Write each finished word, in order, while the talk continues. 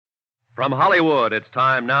From Hollywood, it's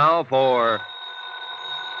time now for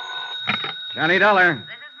Johnny Dollar. This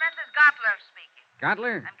is Mrs. Gottler speaking.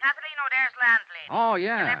 Gottler? I'm Kathleen O'Dare's landlady. Oh, You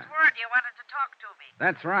yeah. left word you wanted to talk to me.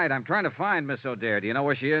 That's right. I'm trying to find Miss O'Dare. Do you know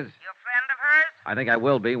where she is? You a friend of hers? I think I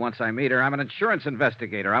will be once I meet her. I'm an insurance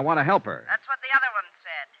investigator. I want to help her. That's what the other one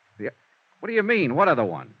said. What do you mean? What other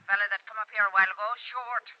one? Fella that come up here a while ago,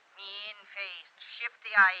 short, mean-faced,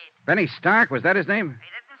 shifty-eyed. Benny Stark? Was that his name? He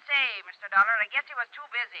didn't say, Mr. Dollar. I guess he was too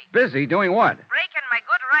busy. Busy? Doing what? Breaking my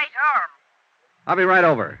good right arm. I'll be right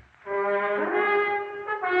over.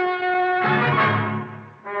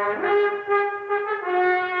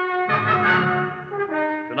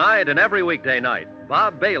 Tonight and every weekday night,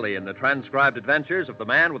 Bob Bailey in the transcribed adventures of the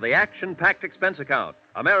man with the action-packed expense account,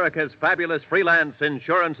 America's fabulous freelance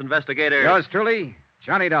insurance investigator. Yours truly,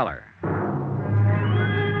 Johnny Dollar.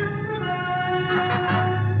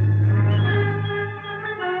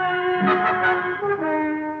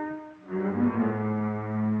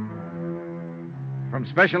 From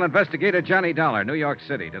Special Investigator Johnny Dollar, New York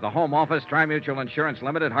City, to the Home Office, Tri-Mutual Insurance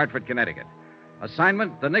Limited, Hartford, Connecticut.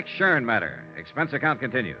 Assignment, the Nick Shern matter. Expense account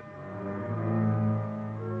continued.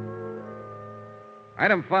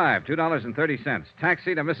 Item 5, $2.30.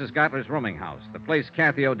 Taxi to Mrs. Gottler's rooming house, the place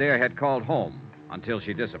Kathy O'Dare had called home until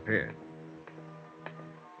she disappeared.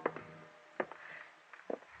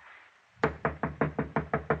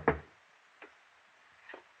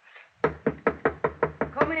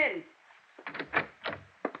 Come in.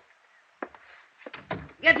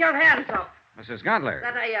 Get your hands up. Mrs. Gottler.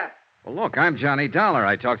 That I, Well, look, I'm Johnny Dollar.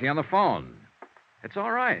 I talked to you on the phone. It's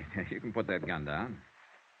all right. You can put that gun down.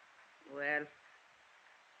 Well,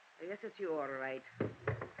 I guess it's you all right.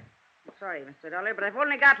 I'm sorry, Mr. Dollar, but I've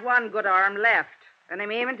only got one good arm left, and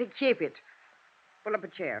I'm aiming to keep it. Pull up a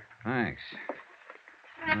chair. Thanks.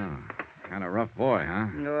 Oh, kind of rough boy, huh?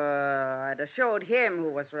 I'd have showed him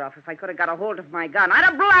who was rough if I could have got a hold of my gun. I'd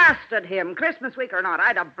have blasted him, Christmas week or not.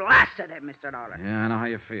 I'd have blasted him, Mr. Dollar. Yeah, I know how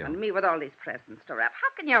you feel. And me with all these presents to wrap.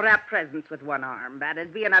 How can you wrap presents with one arm? Bad as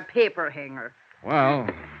being a paper hanger. Well,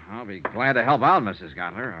 I'll be glad to help out, Mrs.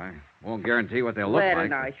 Gottler. I won't guarantee what they'll look Well, like.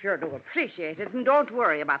 now, I sure do appreciate it, and don't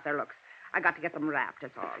worry about their looks. I got to get them wrapped,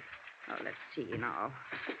 that's all. Now, let's see now.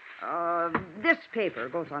 This paper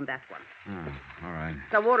goes on that one. Oh, all right.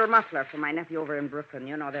 It's a water muffler for my nephew over in Brooklyn.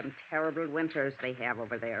 You know them terrible winters they have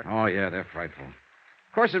over there. Oh, yeah, they're frightful.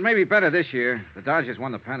 Of course, it may be better this year. The Dodgers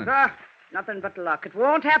won the pennant. Nothing but luck. It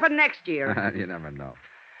won't happen next year. You never know.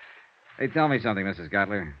 Hey, tell me something, Mrs.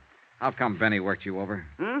 Gottler. How come Benny worked you over?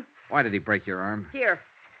 Why did he break your arm? Here.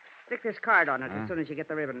 Stick this card on it as soon as you get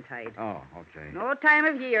the ribbon tied. Oh, okay. No time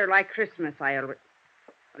of year like Christmas, Well,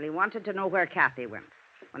 he wanted to know where Kathy went.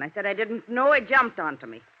 When I said I didn't know, he jumped onto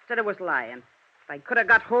me. Said I was lying. If I could have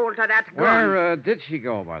got hold of that gun... Where did she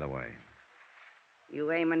go, by the way?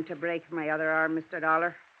 You aiming to break my other arm, Mr.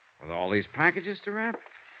 Dollar? With all these packages to wrap?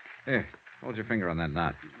 Here, hold your finger on that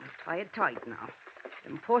knot. Tie it tight now.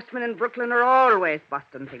 Them postmen in Brooklyn are always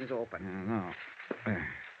busting things open. I know. There.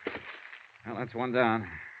 Well, that's one down.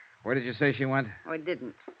 Where did you say she went? Oh, I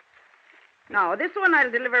didn't. No, this one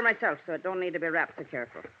I'll deliver myself, so it don't need to be wrapped so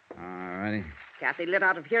careful. All righty. Kathy lit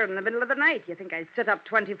out of here in the middle of the night. You think I'd sit up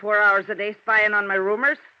 24 hours a day spying on my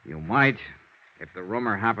roomers? You might, if the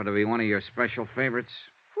roomer happened to be one of your special favorites.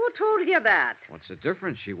 Who told you that? What's the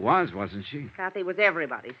difference? She was, wasn't she? Kathy was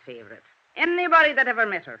everybody's favorite. Anybody that ever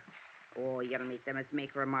met her. Oh, you'll meet them as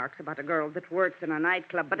make remarks about a girl that works in a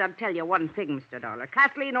nightclub. But I'll tell you one thing, Mr. Dollar.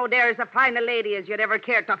 Kathleen O'Dare is as fine a lady as you'd ever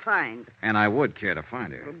care to find. And I would care to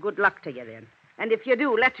find her. Well, good luck to you, then. And if you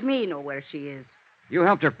do, let me know where she is. You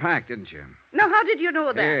helped her pack, didn't you? Now, how did you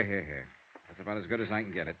know that? Here. That's about as good as I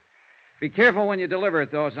can get it. Be careful when you deliver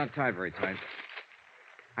it, though. It's not tied very tight.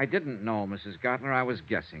 I didn't know, Mrs. Gottler. I was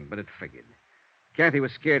guessing, but it figured. Kathy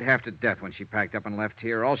was scared half to death when she packed up and left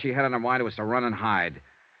here. All she had on her mind was to run and hide.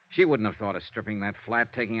 She wouldn't have thought of stripping that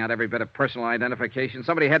flat, taking out every bit of personal identification.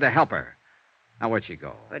 Somebody had to help her. Now, where'd she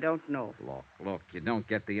go? I don't know. Look, you don't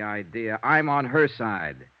get the idea. I'm on her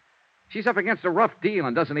side. She's up against a rough deal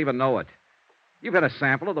and doesn't even know it. You've had a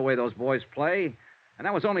sample of the way those boys play, and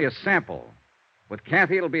that was only a sample. With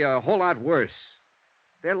Kathy, it'll be a whole lot worse.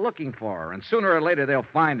 They're looking for her, and sooner or later they'll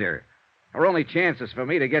find her. Her only chance is for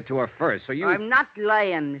me to get to her first, so you... I'm not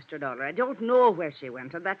lying, Mr. Dollar. I don't know where she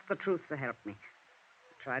went, and that's the truth to help me.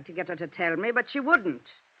 I tried to get her to tell me, but she wouldn't.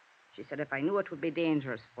 She said if I knew it would be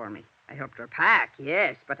dangerous for me. I helped her pack,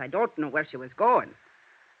 yes, but I don't know where she was going.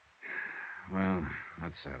 Well,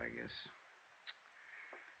 that's sad, I guess.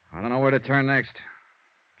 I don't know where to turn next.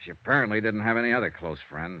 She apparently didn't have any other close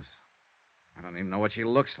friends. I don't even know what she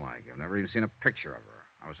looks like. I've never even seen a picture of her.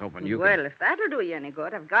 I was hoping you Well, could... if that'll do you any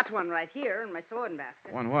good, I've got one right here in my sewing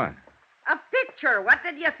basket. One what? A picture. What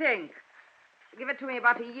did you think? She gave it to me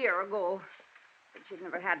about a year ago. Said she'd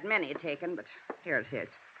never had many taken, but here it is.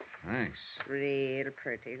 Thanks. Real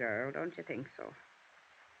pretty girl, don't you think so?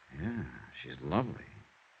 Yeah, she's lovely.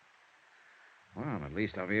 Well, at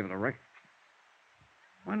least I'll be able to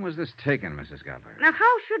When was this taken, Mrs. Gutler? Now,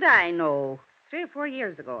 how should I know? 3 or 4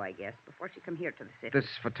 years ago, I guess, before she come here to the city. This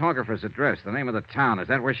photographer's address, the name of the town, is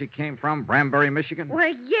that where she came from? Branbury, Michigan?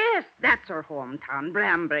 Why, yes, that's her hometown,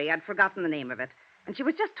 Branbury. I'd forgotten the name of it. And she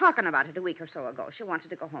was just talking about it a week or so ago. She wanted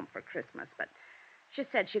to go home for Christmas, but she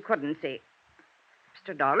said she couldn't see.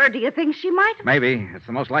 Mr. Dollar, do you think she might? Maybe. It's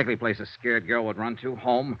the most likely place a scared girl would run to,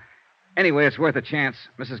 home. Anyway, it's worth a chance.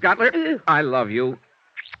 Mrs. Gutler, I love you.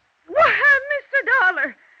 Why, Mr.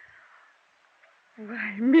 Dollar.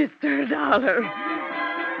 Why, Mr. Dollar.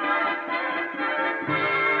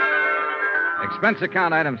 Expense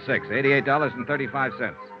account item 6,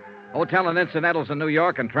 $88.35. Hotel and incidentals in New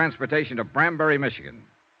York and transportation to Branbury, Michigan.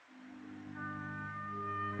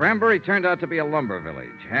 Branbury turned out to be a lumber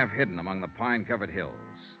village, half hidden among the pine-covered hills.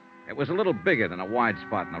 It was a little bigger than a wide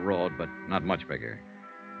spot in the road, but not much bigger.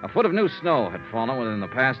 A foot of new snow had fallen within the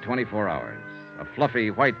past 24 hours. A fluffy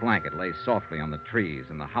white blanket lay softly on the trees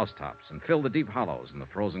and the housetops and filled the deep hollows in the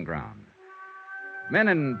frozen ground. Men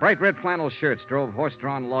in bright red flannel shirts drove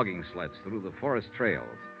horse-drawn logging sleds through the forest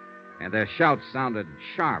trails, and their shouts sounded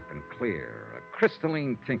sharp and clear, a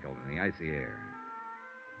crystalline tinkle in the icy air.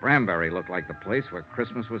 Branbury looked like the place where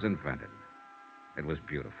Christmas was invented. It was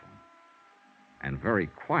beautiful. And very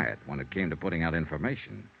quiet when it came to putting out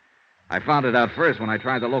information. I found it out first when I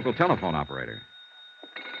tried the local telephone operator.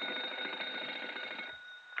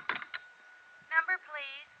 Number,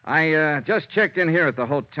 please. I just checked in here at the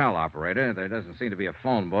hotel, operator. There doesn't seem to be a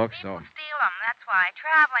phone book, so... People steal them, that's why.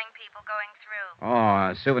 Traveling people going through.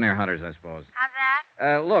 Oh, souvenir hunters, I suppose. How's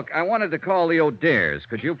that? Look, I wanted to call the O'Dares.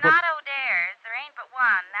 Could you put... Not O'Dares. There ain't but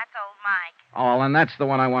one. That's old Mike. Oh, and that's the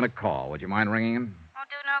one I want to call. Would you mind ringing him? Won't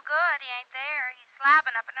do no good. He ain't there. He's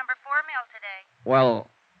slabbing up at number 4 mill today. Well,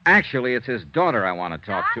 actually, it's his daughter I want to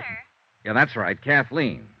talk to. Daughter? Yeah, that's right,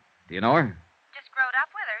 Kathleen. Do you know her? Just growed up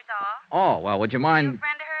with her's all. Oh, well, would you You mind... a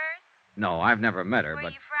friend of hers? No, I've never met her, Where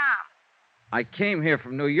but you from? I came here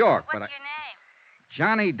from New York, What's but your name?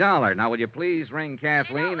 Johnny Dollar. Now, will you please ring She don't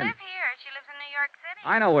Kathleen live here. She lives in New York City.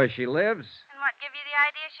 I know where she lives. And what give you the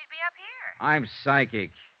idea she'd be up here? I'm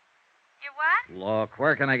psychic. You're what? Look,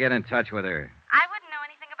 where can I get in touch with her? I wouldn't know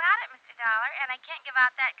anything about it, Mr. Dollar, and I can't give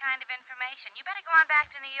out that kind of information. You better go on back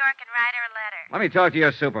to New York and write her a letter. Let me talk to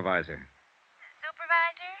your supervisor.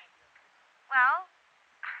 Supervisor? Well,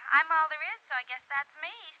 I'm all there is, so I guess that's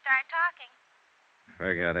me. Start talking.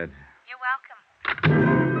 Forget it. You're welcome.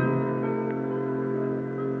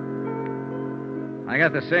 I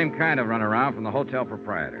got the same kind of runaround from the hotel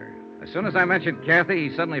proprietor. As soon as I mentioned Kathy,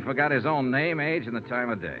 he suddenly forgot his own name, age, and the time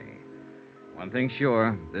of day. One thing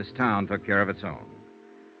sure, this town took care of its own.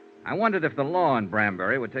 I wondered if the law in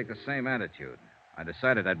Branbury would take the same attitude. I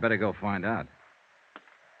decided I'd better go find out.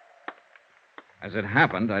 As it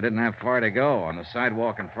happened, I didn't have far to go. On the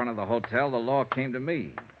sidewalk in front of the hotel, the law came to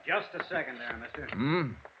me. Just a second there, mister.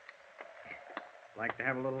 I'd like to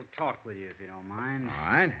have a little talk with you, if you don't mind. All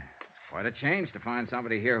right. It's quite a change to find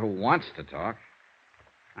somebody here who wants to talk.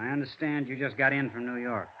 I understand you just got in from New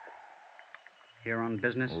York. Here on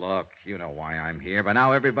business? Look, you know why I'm here, but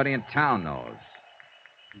now everybody in town knows.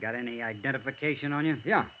 Got any identification on you?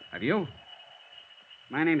 Yeah. Have you?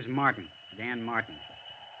 My name's Martin, Dan Martin.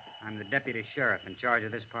 I'm the deputy sheriff in charge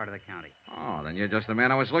of this part of the county. Oh, then you're just the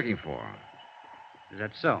man I was looking for. Is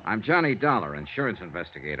that so? I'm Johnny Dollar, insurance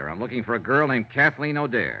investigator. I'm looking for a girl named Kathleen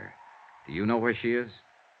O'Dare. Do you know where she is?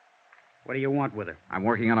 What do you want with her? I'm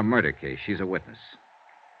working on a murder case. She's a witness.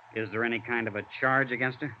 Is there any kind of a charge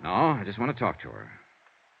against her? No, I just want to talk to her.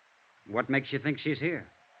 What makes you think she's here?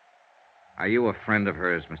 Are you a friend of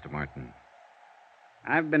hers, Mr. Martin?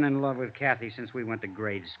 I've been in love with Kathy since we went to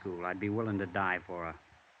grade school. I'd be willing to die for her.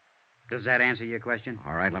 Does that answer your question?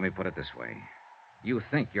 All right, let me put it this way. You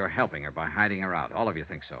think you're helping her by hiding her out. All of you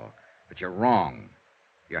think so. But you're wrong.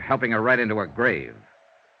 You're helping her right into her grave.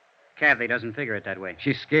 Kathy doesn't figure it that way.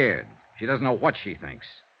 She's scared. She doesn't know what she thinks.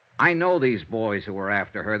 I know these boys who were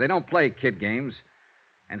after her. They don't play kid games.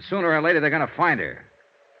 And sooner or later, they're going to find her.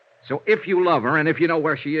 So if you love her and if you know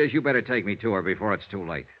where she is, you better take me to her before it's too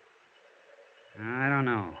late. I don't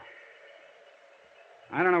know.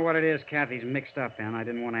 I don't know what it is Kathy's mixed up in. I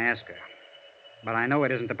didn't want to ask her. But I know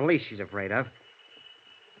it isn't the police she's afraid of.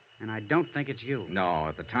 And I don't think it's you. No,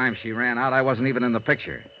 at the time she ran out, I wasn't even in the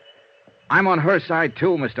picture. I'm on her side,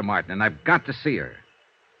 too, Mr. Martin, and I've got to see her.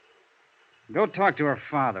 Go talk to her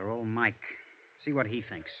father, old Mike. See what he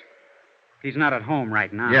thinks. He's not at home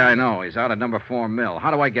right now. Yeah, I know. He's out at number 4 Mill. How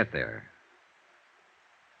do I get there?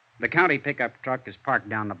 The county pickup truck is parked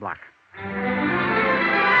down the block.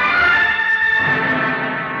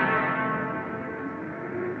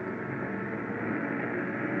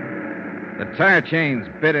 The tire chains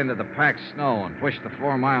bit into the packed snow and pushed the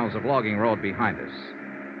 4 miles of logging road behind us.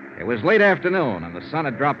 It was late afternoon, and the sun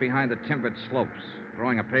had dropped behind the timbered slopes,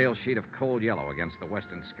 throwing a pale sheet of cold yellow against the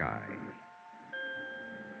western sky.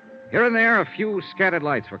 Here and there, a few scattered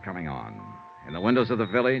lights were coming on, in the windows of the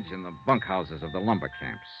village and the bunkhouses of the lumber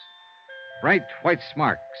camps. Bright white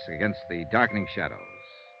sparks against the darkening shadows.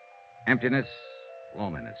 Emptiness,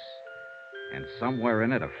 loneliness, and somewhere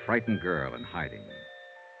in it a frightened girl in hiding.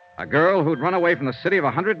 A girl who'd run away from the city of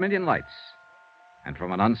 100 million lights and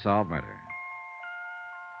from an unsolved murder.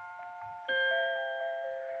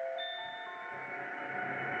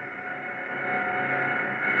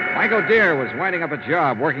 Mike O'Dare was winding up a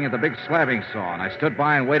job working at the big slabbing saw, and I stood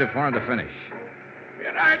by and waited for him to finish. Be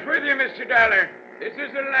right with you, Mr. Dollar. This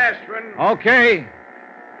is the last one. Okay.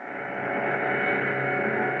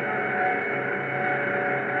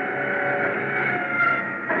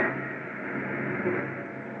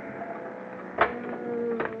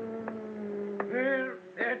 Well,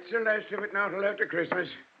 that's the last of it now till after Christmas.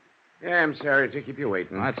 Yeah, I'm sorry to keep you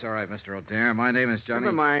waiting. That's all right, Mr. O'Dare. My name is Johnny.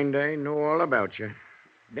 Never mind. I know all about you.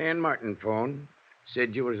 Dan Martin phoned.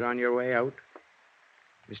 Said you was on your way out.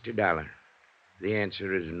 Mr. Dollar, the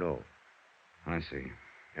answer is no. I see.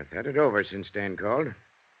 I've thought it over since Dan called.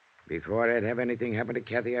 Before I'd have anything happen to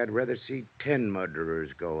Kathy, I'd rather see 10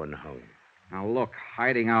 murderers go unhung. Now, look,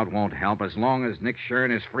 hiding out won't help. As long as Nick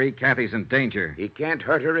Shern is free, Kathy's in danger. He can't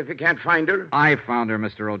hurt her if he can't find her. I found her,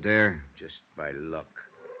 Mr. O'Dare. Just by luck.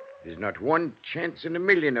 There's not one chance in a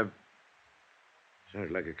million of...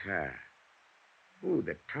 Sounds like a car. Ooh,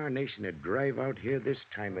 the tarnation would drive out here this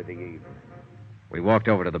time of the evening. We walked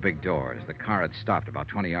over to the big doors. The car had stopped about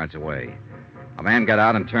 20 yards away. A man got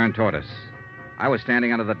out and turned toward us. I was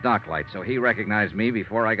standing under the dock light, so he recognized me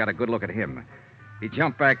before I got a good look at him. He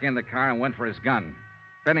jumped back in the car and went for his gun.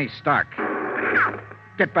 Benny Stark.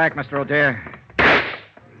 Get back, Mr. O'Dare.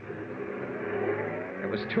 It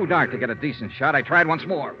was too dark to get a decent shot. I tried once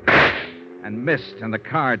more and missed, and the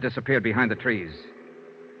car disappeared behind the trees.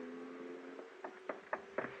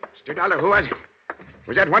 Mr. Dollar, who was it?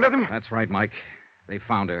 Was that one of them? That's right, Mike. They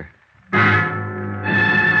found her.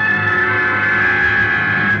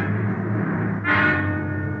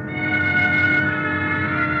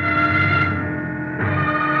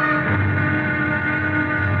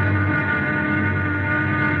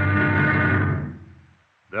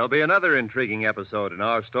 There'll be another intriguing episode in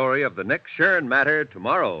our story of the Nick Shern matter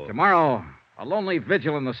tomorrow. Tomorrow, a lonely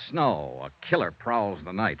vigil in the snow. A killer prowls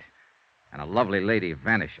the night. And a lovely lady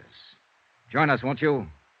vanishes. Join us, won't you?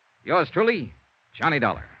 Yours truly, Johnny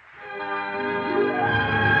Dollar.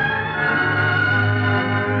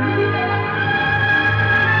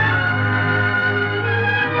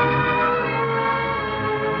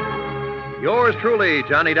 Yours truly,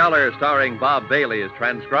 Johnny Dollar, starring Bob Bailey, is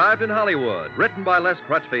transcribed in Hollywood. Written by Les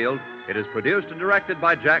Crutchfield, it is produced and directed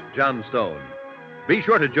by Jack Johnstone. Be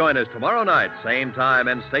sure to join us tomorrow night, same time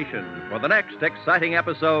and station, for the next exciting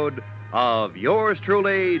episode of Yours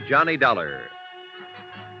truly, Johnny Dollar.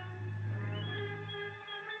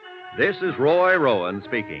 This is Roy Rowan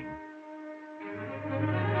speaking.